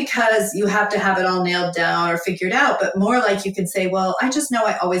 Not because you have to have it all nailed down or figured out, but more like you can say, well, I just know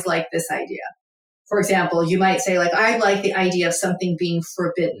I always like this idea. For example, you might say, like, I like the idea of something being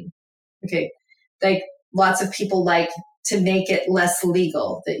forbidden. Okay. Like lots of people like to make it less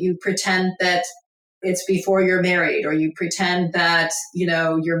legal, that you pretend that it's before you're married, or you pretend that,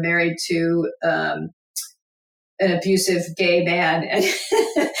 you're married to an abusive gay man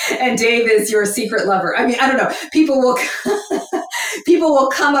and Dave is your secret lover. I mean, I don't know. People will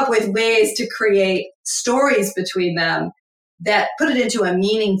come up with ways to create stories between them that put it into a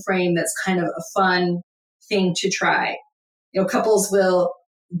meaning frame that's kind of a fun thing to try. Couples will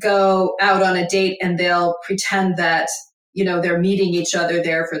go out on a date and they'll pretend that, they're meeting each other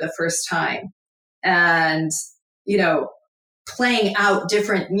there for the first time, and, playing out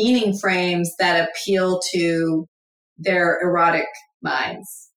different meaning frames that appeal to their erotic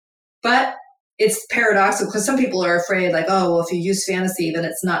minds. But it's paradoxical because some people are afraid, like, oh, well, if you use fantasy, then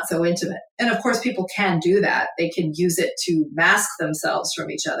it's not so intimate. And of course, people can do that. They can use it to mask themselves from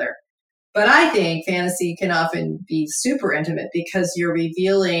each other. But I think fantasy can often be super intimate because you're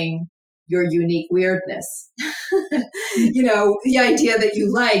revealing your unique weirdness. The idea that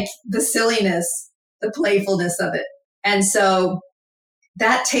you like the silliness, the playfulness of it. And so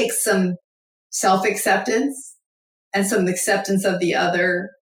that takes some self-acceptance and some acceptance of the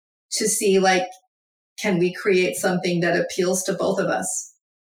other to see, like, can we create something that appeals to both of us?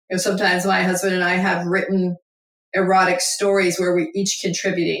 Sometimes my husband and I have written erotic stories where we're each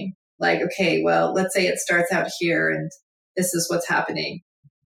contributing. Like, okay, well, let's say it starts out here and this is what's happening.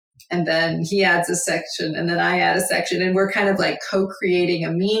 And then he adds a section and then I add a section, and we're kind of like co-creating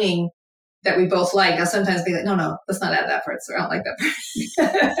a meaning that we both like. Now, sometimes be like, no, let's not add that part. So I don't like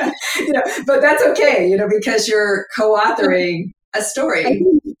that part. But that's okay, because you're co-authoring a story.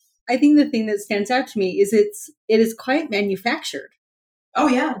 I think the thing that stands out to me is it is quite manufactured. Oh,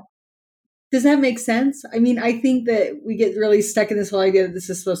 yeah. Does that make sense? I mean, I think that we get really stuck in this whole idea that this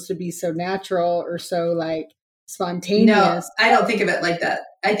is supposed to be so natural or so like spontaneous. No, I don't think of it like that.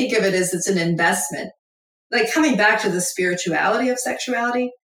 I think of it as it's an investment. Like coming back to the spirituality of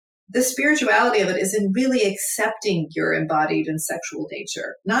sexuality, the spirituality of it is in really accepting your embodied and sexual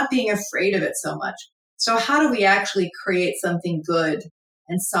nature, not being afraid of it so much. So how do we actually create something good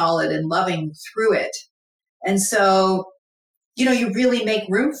and solid and loving through it? And so, you really make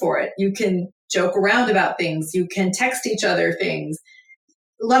room for it. You can joke around about things. You can text each other things.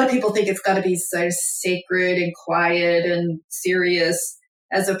 A lot of people think it's got to be sort of sacred and quiet and serious,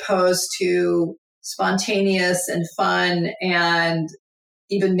 as opposed to spontaneous and fun and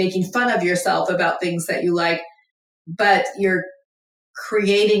even making fun of yourself about things that you like. But you're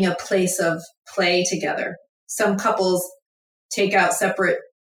creating a place of play together. Some couples take out separate,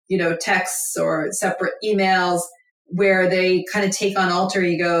 texts or separate emails where they kind of take on alter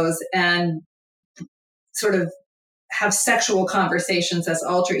egos and sort of have sexual conversations as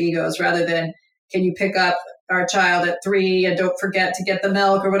alter egos rather than, can you pick up our child at 3 and don't forget to get the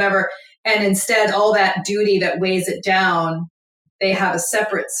milk or whatever. And instead, all that duty that weighs it down, they have a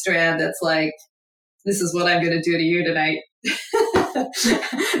separate strand that's like, this is what I'm going to do to you tonight.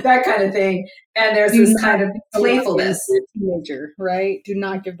 That kind of thing. And there's this kind of playfulness. Teenager, right? Do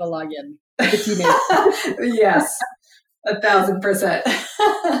not give the login. The teenager. Yes, 1,000%.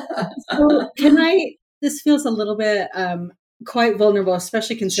 So this feels a little bit quite vulnerable,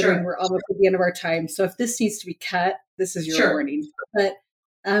 especially considering we're almost at the end of our time. So if this needs to be cut, this is your warning. But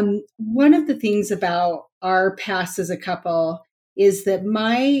one of the things about our past as a couple is that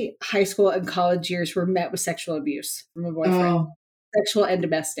my high school and college years were met with sexual abuse from a boyfriend, sexual and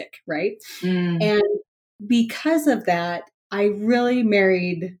domestic, right? And because of that, I really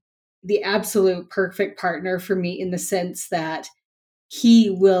married the absolute perfect partner for me in the sense that he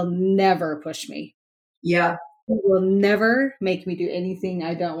will never push me. Yeah. He will never make me do anything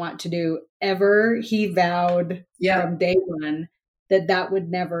I don't want to do ever. He vowed from day one that would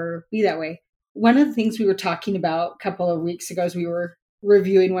never be that way. One of the things we were talking about a couple of weeks ago as we were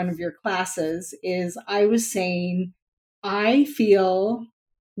reviewing one of your classes is I was saying, I feel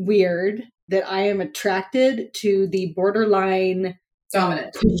weird that I am attracted to the borderline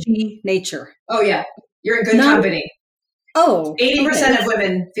dominant, pushy nature. Oh, yeah. You're in good company. Oh, 80% of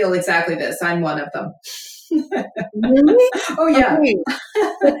women feel exactly this. I'm one of them. Really? Oh, yeah. Okay.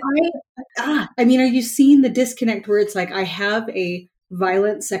 But I mean, are you seeing the disconnect where it's like I have a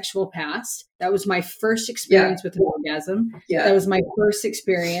violent sexual past? That was my first experience with an orgasm. Yeah. That was my first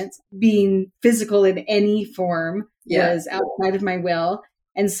experience. Being physical in any form was outside of my will.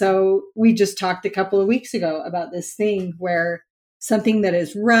 And so we just talked a couple of weeks ago about this thing where something that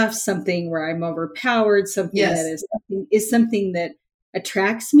is rough, something where I'm overpowered, something that is something that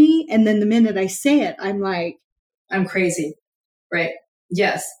attracts me. And then the minute I say it, I'm like, I'm crazy. Right.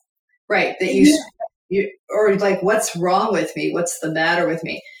 Yes. Right. That you or like, what's wrong with me? What's the matter with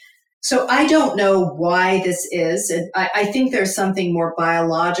me? So I don't know why this is. And I think there's something more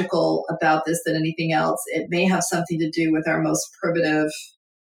biological about this than anything else. It may have something to do with our most primitive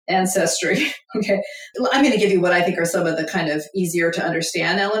ancestry. Okay. I'm going to give you what I think are some of the kind of easier to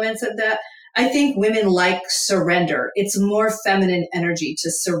understand elements of that. I think women like surrender. It's more feminine energy to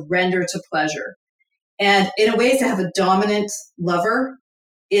surrender to pleasure. And in a way, to have a dominant lover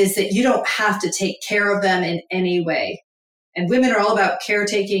is that you don't have to take care of them in any way. And women are all about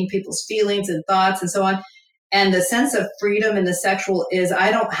caretaking people's feelings and thoughts and so on. And the sense of freedom in the sexual is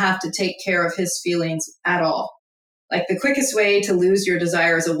I don't have to take care of his feelings at all. Like the quickest way to lose your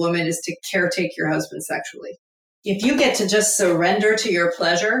desire as a woman is to caretake your husband sexually. If you get to just surrender to your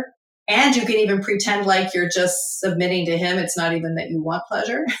pleasure, and you can even pretend like you're just submitting to him, it's not even that you want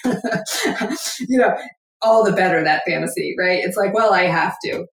pleasure, all the better that fantasy, right? It's like, well, I have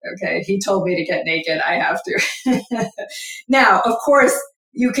to. Okay. He told me to get naked. I have to. Now, of course,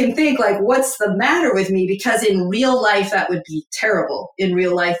 you can think like, what's the matter with me? Because in real life, that would be terrible. In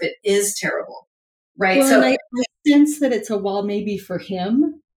real life, it is terrible. Right. Well, so I sense that it's a wall maybe for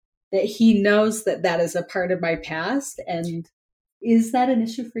him, that he knows that that is a part of my past. And is that an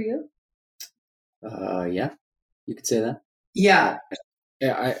issue for you? Yeah, you could say that. Yeah.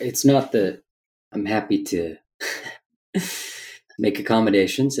 It's not that I'm happy to make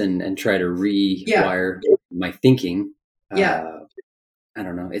accommodations and try to rewire my thinking. I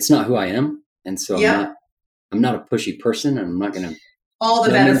don't know. It's not who I am. And so I'm not a pushy person, and I'm not going to. All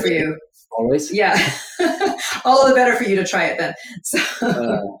the better for you. Always. Yeah. All the better for you to try it then.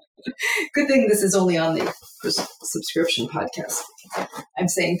 So good thing this is only on the subscription podcast. I'm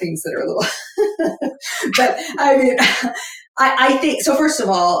saying things that are a little, but I mean, I think, so first of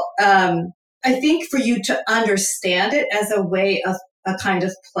all, I think for you to understand it as a way of a kind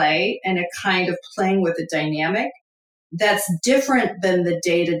of play and a kind of playing with a dynamic that's different than the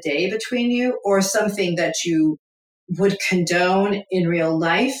day-to-day between you, or something that you would condone in real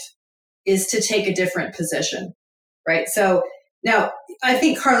life, is to take a different position, right? So now I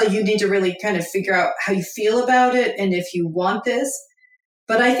think, Carla, you need to really kind of figure out how you feel about it and if you want this.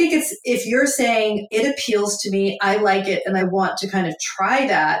 But I think it's, if you're saying it appeals to me, I like it, and I want to kind of try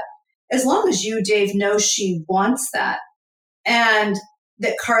that, as long as you, Dave, know she wants that, and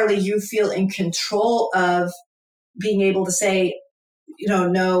that, Carly, you feel in control of being able to say,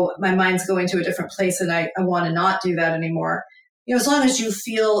 no, my mind's going to a different place and I want to not do that anymore. As long as you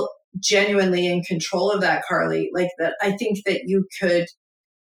feel genuinely in control of that, Carly, like that, I think that you could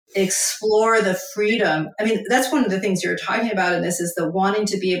explore the freedom. I mean, that's one of the things you're talking about in this, is the wanting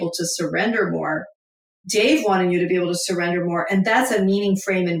to be able to surrender more. Dave wanting you to be able to surrender more. And that's a meaning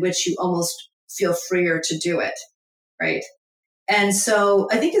frame in which you almost feel freer to do it. Right. And so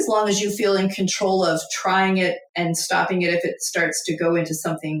I think as long as you feel in control of trying it and stopping it if it starts to go into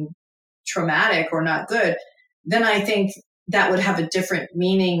something traumatic or not good, then I think that would have a different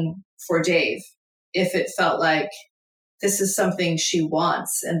meaning for Dave, if it felt like this is something she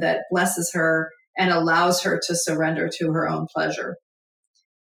wants and that blesses her and allows her to surrender to her own pleasure.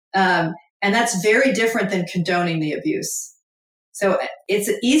 And that's very different than condoning the abuse. So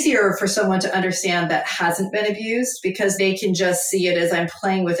it's easier for someone to understand that hasn't been abused, because they can just see it as, I'm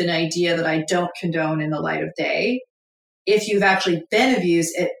playing with an idea that I don't condone in the light of day. If you've actually been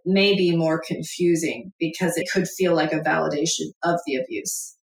abused, it may be more confusing, because it could feel like a validation of the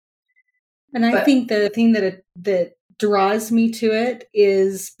abuse. And I think the thing that draws me to it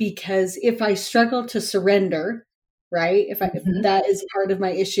is because if I struggle to surrender, right? If that is part of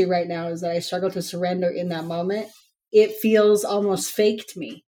my issue right now, is that I struggle to surrender in that moment, it feels almost fake to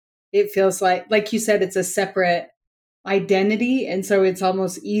me. It feels like you said, it's a separate identity. And so it's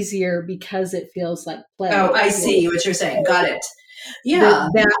almost easier because it feels like play. Oh, I see what you're saying. Got it. Yeah.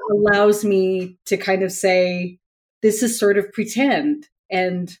 That allows me to kind of say, this is sort of pretend.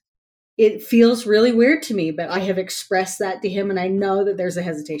 And it feels really weird to me, but I have expressed that to him, and I know that there's a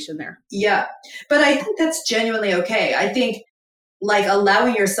hesitation there. Yeah. But I think that's genuinely okay. I think like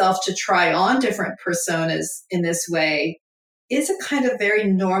allowing yourself to try on different personas in this way is a kind of very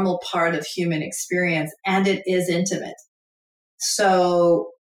normal part of human experience, and it is intimate.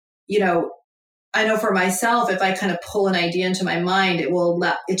 So, I know for myself, if I kind of pull an idea into my mind,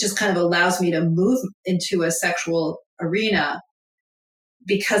 it just kind of allows me to move into a sexual arena,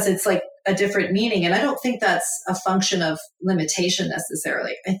 because it's like a different meaning. And I don't think that's a function of limitation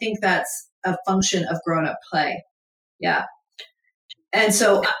necessarily. I think that's a function of grown-up play. Yeah. And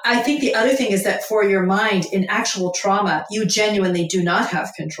so I think the other thing is that for your mind, in actual trauma, you genuinely do not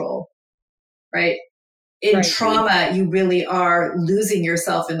have control, right? In trauma, you really are losing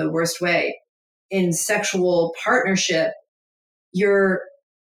yourself in the worst way. In sexual partnership, you're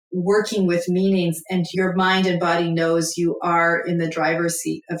working with meanings, and your mind and body knows you are in the driver's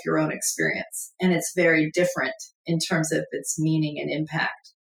seat of your own experience. And it's very different in terms of its meaning and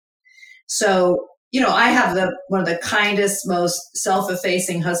impact. So, I have one of the kindest, most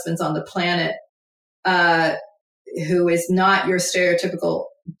self-effacing husbands on the planet, who is not your stereotypical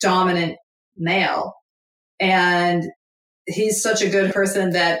dominant male. And he's such a good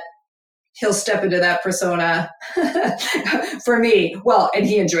person that he'll step into that persona for me. Well, and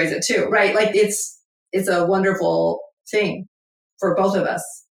he enjoys it too, right? Like it's a wonderful thing for both of us.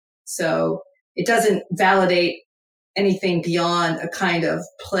 So it doesn't validate anything beyond a kind of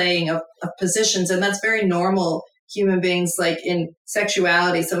playing of positions. And that's very normal. Human beings, like in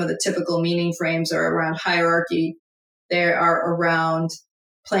sexuality, some of the typical meaning frames are around hierarchy. They are around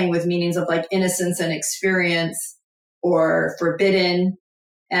playing with meanings of like innocence and experience, or forbidden,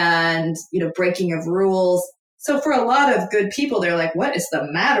 and, breaking of rules. So for a lot of good people, they're like, what is the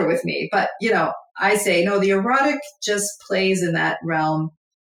matter with me? But, I say, no, the erotic just plays in that realm.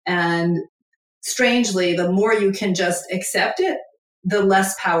 And strangely, the more you can just accept it, the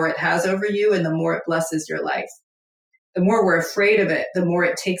less power it has over you, and the more it blesses your life. The more we're afraid of it, the more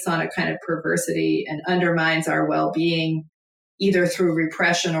it takes on a kind of perversity and undermines our well-being, either through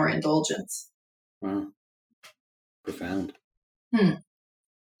repression or indulgence. Wow. Profound.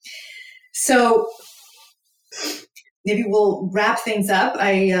 So maybe we'll wrap things up.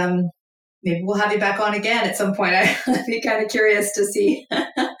 Maybe we'll have you back on again at some point. I'd be kind of curious to see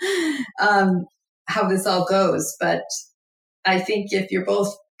how this all goes. But I think if you're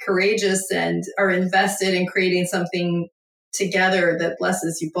both courageous and are invested in creating something together that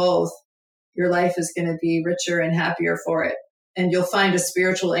blesses you both, your life is going to be richer and happier for it. And you'll find a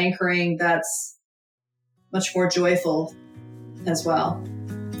spiritual anchoring that's much more joyful as well.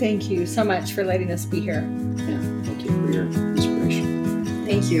 Thank you so much for letting us be here. Yeah, thank you for your inspiration.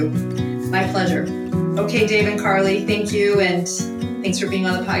 Thank you. My pleasure. Okay, Dave and Carly, thank you. And thanks for being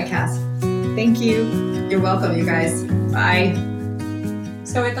on the podcast. Thank you. You're welcome, you guys. Bye.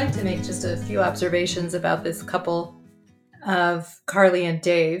 So I'd like to make just a few observations about this couple of Carly and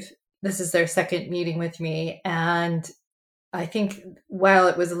Dave. This is their second meeting with me. And I think while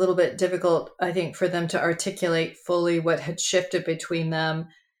it was a little bit difficult, I think for them to articulate fully what had shifted between them,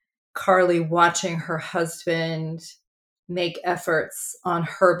 Carly watching her husband make efforts on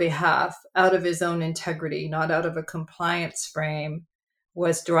her behalf out of his own integrity, not out of a compliance frame,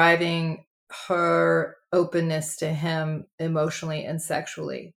 was driving her openness to him emotionally and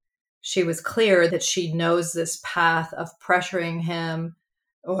sexually. She was clear that she knows this path of pressuring him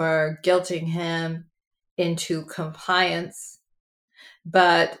or guilting him into compliance.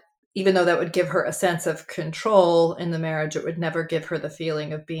 But even though that would give her a sense of control in the marriage, it would never give her the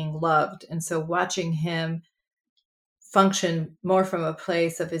feeling of being loved. And so watching him function more from a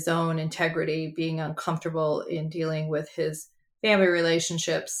place of his own integrity, being uncomfortable in dealing with his family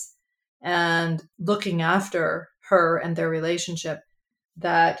relationships and looking after her and their relationship,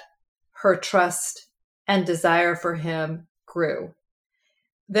 that her trust and desire for him grew.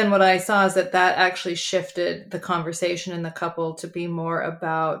 Then what I saw is that actually shifted the conversation in the couple to be more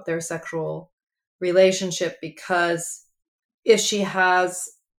about their sexual relationship, because if she has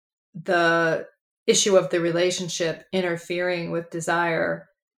the issue of the relationship interfering with desire,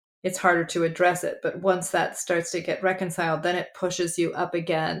 it's harder to address it. But once that starts to get reconciled, then it pushes you up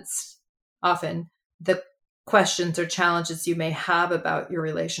against often the questions or challenges you may have about your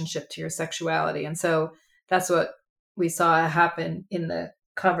relationship to your sexuality. And so that's what we saw happen in the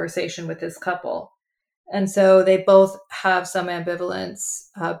conversation with this couple. And so they both have some ambivalence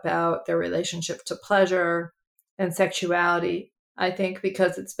about their relationship to pleasure and sexuality, I think,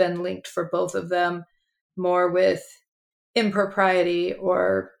 because it's been linked for both of them more with impropriety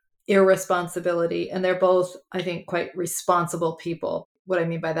or irresponsibility. And they're both, I think, quite responsible people. What I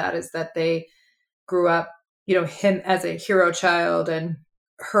mean by that is that they grew up, him as a hero child and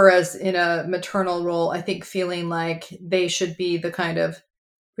her as in a maternal role, I think feeling like they should be the kind of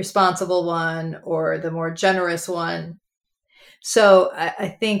responsible one or the more generous one. So I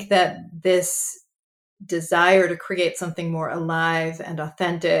think that this desire to create something more alive and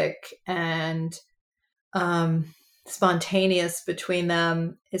authentic and spontaneous between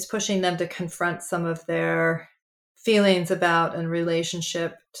them is pushing them to confront some of their feelings about and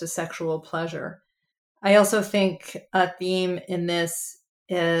relationship to sexual pleasure. I also think a theme in this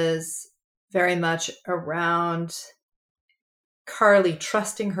is very much around Carly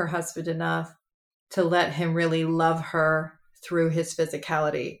trusting her husband enough to let him really love her through his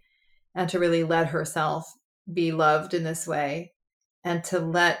physicality and to really let herself be loved in this way and to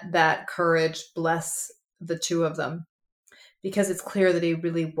let that courage bless the two of them. Because it's clear that he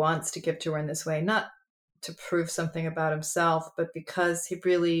really wants to give to her in this way, not to prove something about himself, but because he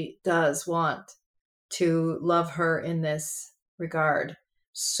really does want to love her in this regard.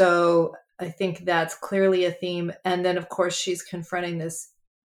 So I think that's clearly a theme. And then, of course, she's confronting this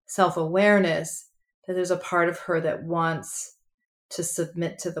self-awareness that there's a part of her that wants to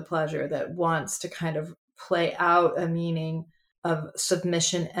submit to the pleasure, that wants to kind of play out a meaning of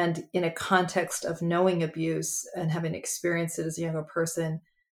submission. And in a context of knowing abuse and having experienced it as a younger person,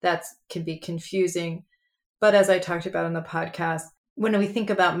 that can be confusing. But as I talked about in the podcast, when we think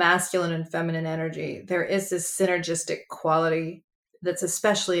about masculine and feminine energy, there is this synergistic quality that's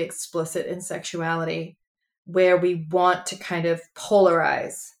especially explicit in sexuality, where we want to kind of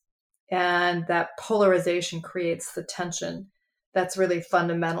polarize. And that polarization creates the tension that's really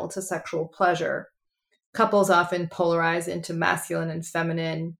fundamental to sexual pleasure. Couples often polarize into masculine and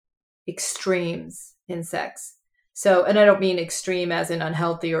feminine extremes in sex. So, and I don't mean extreme as in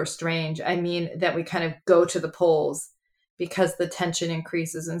unhealthy or strange. I mean that we kind of go to the poles because the tension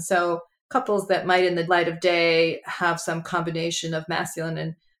increases. And so couples that might in the light of day have some combination of masculine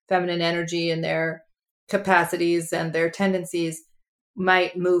and feminine energy in their capacities and their tendencies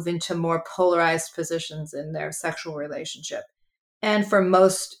might move into more polarized positions in their sexual relationship. And for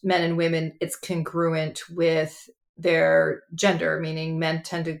most men and women, it's congruent with their gender, meaning men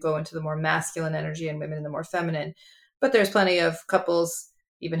tend to go into the more masculine energy and women in the more feminine. But there's plenty of couples,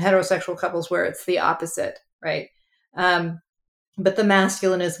 even heterosexual couples, where it's the opposite, right? But the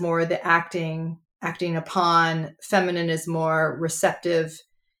masculine is more the acting upon, feminine is more receptive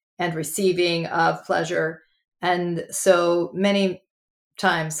and receiving of pleasure. And so many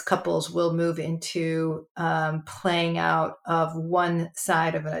times couples will move into playing out of one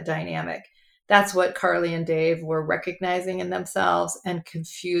side of a dynamic. That's what Carly and Dave were recognizing in themselves and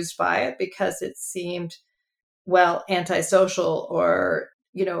confused by it because it seemed, well, antisocial or,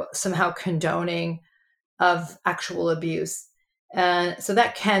 somehow condoning of actual abuse. And so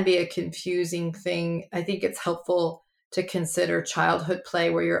that can be a confusing thing. I think it's helpful to consider childhood play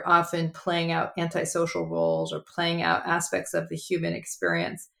where you're often playing out antisocial roles or playing out aspects of the human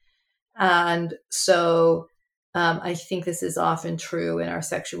experience. And so I think this is often true in our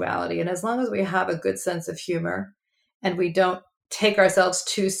sexuality. And as long as we have a good sense of humor and we don't take ourselves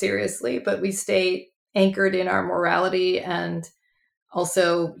too seriously, but we stay anchored in our morality and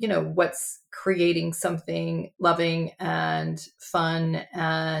also, what's creating something loving and fun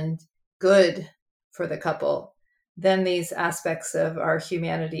and good for the couple, then these aspects of our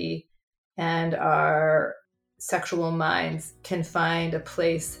humanity and our sexual minds can find a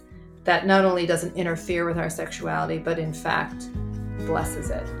place that not only doesn't interfere with our sexuality, but in fact blesses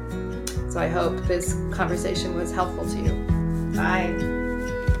it. So I hope this conversation was helpful to you. Bye.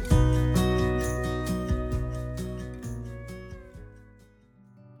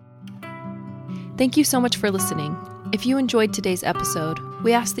 Thank you so much for listening. If you enjoyed today's episode,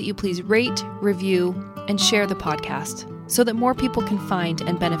 we ask that you please rate, review, and share the podcast so that more people can find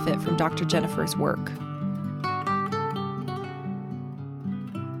and benefit from Dr. Jennifer's work.